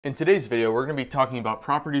In today's video, we're going to be talking about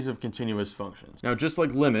properties of continuous functions. Now, just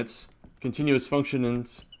like limits, continuous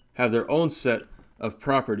functions have their own set of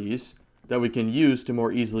properties that we can use to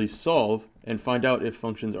more easily solve and find out if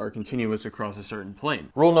functions are continuous across a certain plane.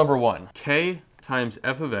 Rule number one, k times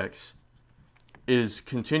f of x is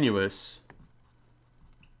continuous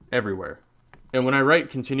everywhere. And when I write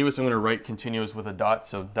continuous, I'm going to write continuous with a dot,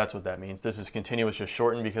 so that's what that means. This is continuous just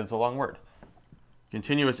shortened because it's a long word.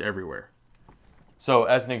 Continuous everywhere. So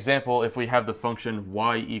as an example, if we have the function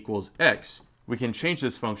y equals x, we can change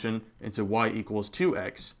this function into y equals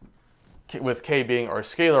 2x, with k being our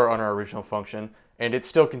scalar on our original function, and it's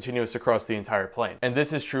still continuous across the entire plane. And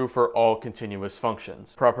this is true for all continuous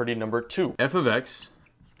functions. Property number two, f of x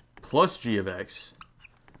plus g of x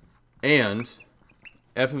and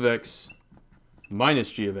f of x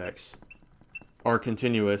minus g of x are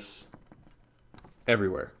continuous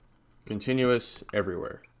everywhere. Continuous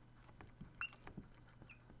everywhere.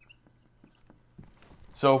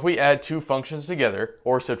 So if we add two functions together,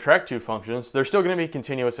 or subtract two functions, they're still going to be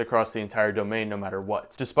continuous across the entire domain no matter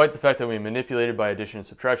what. Despite the fact that we manipulated by addition and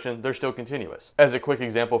subtraction, they're still continuous. As a quick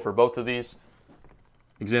example for both of these,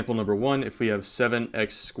 example number one, if we have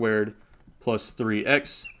 7x squared plus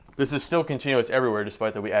 3x, this is still continuous everywhere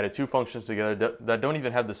despite that we added two functions together that don't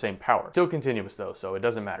even have the same power. Still continuous though, so it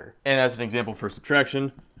doesn't matter. And as an example for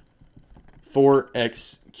subtraction,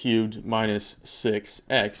 4x cubed minus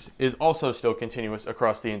 6x is also still continuous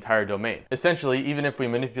across the entire domain. Essentially, even if we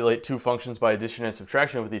manipulate two functions by addition and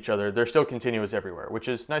subtraction with each other, they're still continuous everywhere, which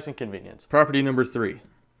is nice and convenient. Property number three,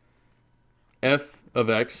 f of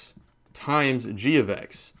x times g of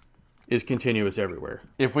x is continuous everywhere.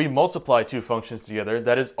 If we multiply two functions together,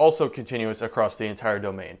 that is also continuous across the entire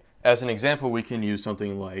domain. As an example, we can use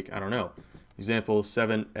something like, I don't know, example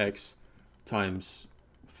 7x times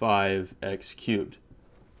 5x cubed.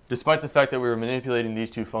 Despite the fact that we were manipulating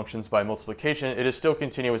these two functions by multiplication, it is still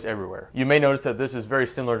continuous everywhere. You may notice that this is very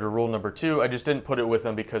similar to rule number two. I just didn't put it with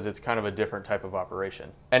them because it's kind of a different type of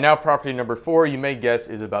operation. And now property number four, you may guess,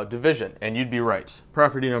 is about division, and you'd be right.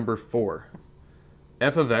 Property number four,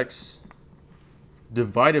 f of x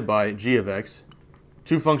divided by g of x,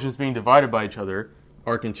 two functions being divided by each other,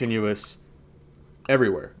 are continuous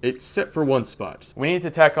everywhere, except for one spot. We need to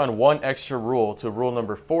tack on one extra rule to rule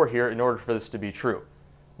number four here in order for this to be true.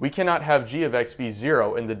 We cannot have g of x be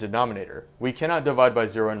 0 in the denominator. We cannot divide by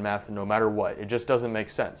 0 in math no matter what. It just doesn't make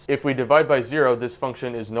sense. If we divide by 0, this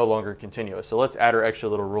function is no longer continuous. So let's add our extra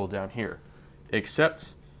little rule down here.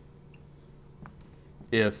 Except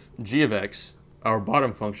if g of x, our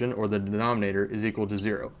bottom function, or the denominator, is equal to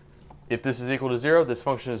 0. If this is equal to 0, this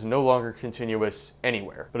function is no longer continuous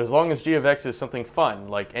anywhere. But as long as g of x is something fun,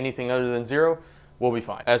 like anything other than 0, we'll be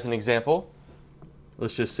fine. As an example,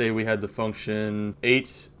 let's just say we had the function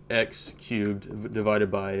 8x cubed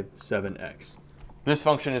divided by 7x. This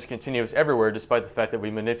function is continuous everywhere despite the fact that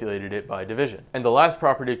we manipulated it by division. And the last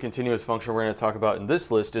property of continuous function we're going to talk about in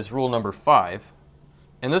this list is rule number 5.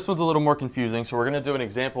 And this one's a little more confusing, so we're going to do an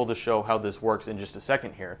example to show how this works in just a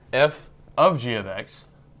second here. F of g of x,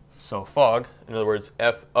 so fog, in other words,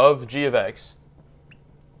 f of g of x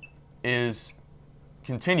is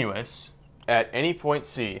continuous at any point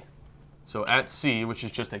c, so at c, which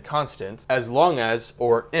is just a constant, as long as,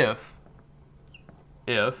 or if,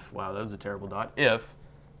 wow, that was a terrible dot, if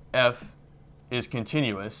f is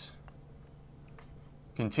continuous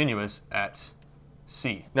at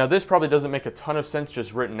c. Now this probably doesn't make a ton of sense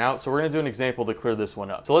just written out, so we're going to do an example to clear this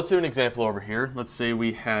one up. So let's do an example over here. Let's say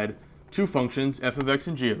we had two functions, f of x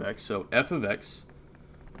and g of x, so f of x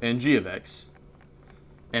and g of x,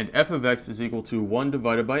 and f of x is equal to 1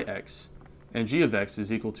 divided by x, and g of x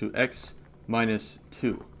is equal to x minus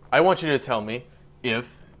 2. I want you to tell me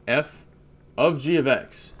if f of g of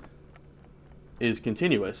x is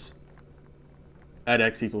continuous at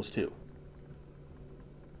x equals 2.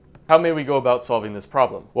 How may we go about solving this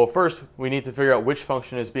problem? Well, first, we need to figure out which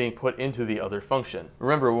function is being put into the other function.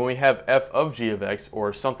 Remember, when we have f of g of x,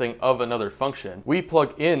 or something of another function, we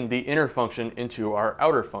plug in the inner function into our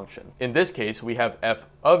outer function. In this case, we have f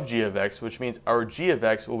of g of x, which means our g of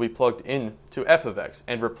x will be plugged into f of x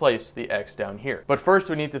and replace the x down here. But first,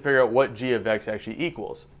 we need to figure out what g of x actually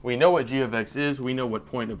equals. We know what g of x is, we know what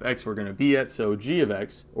point of x we're going to be at, so g of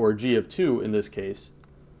x, or g of 2 in this case,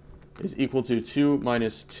 is equal to 2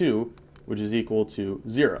 minus 2, which is equal to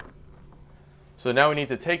 0. So now we need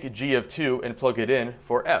to take g of 2 and plug it in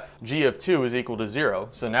for f. G of 2 is equal to 0,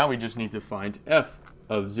 so now we just need to find f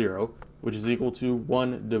of 0, which is equal to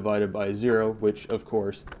 1 divided by 0, which of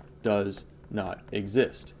course does not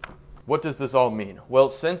exist. What does this all mean? Well,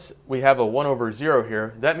 since we have a 1 over 0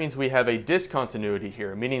 here, that means we have a discontinuity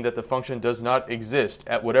here, meaning that the function does not exist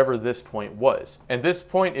at whatever this point was. And this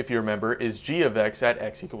point, if you remember, is g of x at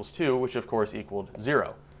x equals 2, which of course equaled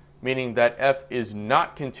 0, meaning that f is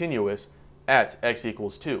not continuous at x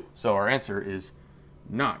equals 2. So our answer is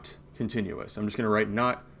not continuous. I'm just going to write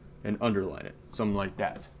not and underline it, something like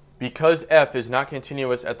that. Because f is not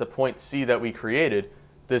continuous at the point c that we created,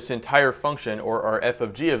 this entire function, or our f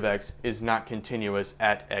of g of x, is not continuous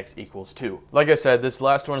at x equals 2. Like I said, this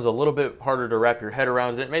last one is a little bit harder to wrap your head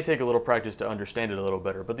around, and it may take a little practice to understand it a little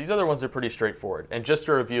better, but these other ones are pretty straightforward. And just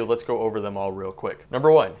to review, let's go over them all real quick. Number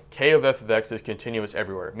 1, k of f of x is continuous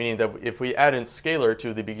everywhere, meaning that if we add in scalar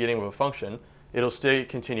to the beginning of a function, it'll stay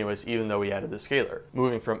continuous even though we added the scalar.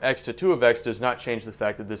 Moving from x to 2 of x does not change the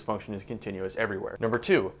fact that this function is continuous everywhere. Number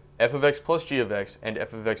 2, f of x plus g of x and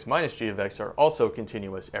f of x minus g of x are also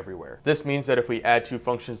continuous everywhere. This means that if we add two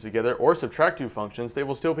functions together or subtract two functions, they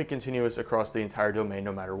will still be continuous across the entire domain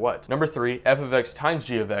no matter what. Number 3, f of x times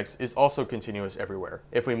g of x is also continuous everywhere.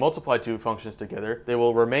 If we multiply two functions together, they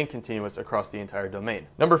will remain continuous across the entire domain.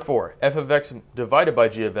 Number 4, f of x divided by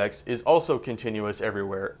g of x is also continuous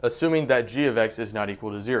everywhere, assuming that g of x is not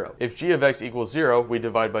equal to 0. If g of x equals 0, we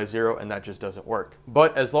divide by 0 and that just doesn't work.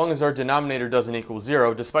 But as long as our denominator doesn't equal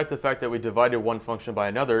 0, despite the fact that we divided one function by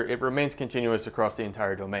another, it remains continuous across the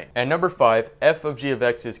entire domain. And number 5, f of g of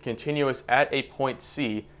x is continuous at a point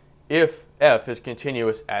c if f is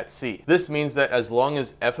continuous at c. This means that as long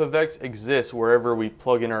as f of x exists wherever we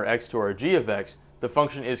plug in our x to our g of x, the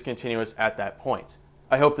function is continuous at that point.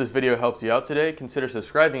 I hope this video helped you out today. Consider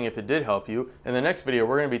subscribing if it did help you. In the next video,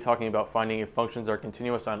 we're going to be talking about finding if functions are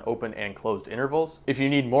continuous on open and closed intervals. If you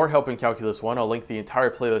need more help in Calculus 1, I'll link the entire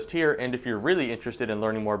playlist here. And if you're really interested in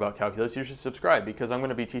learning more about calculus, you should subscribe because I'm going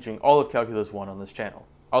to be teaching all of Calculus 1 on this channel.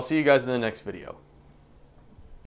 I'll see you guys in the next video.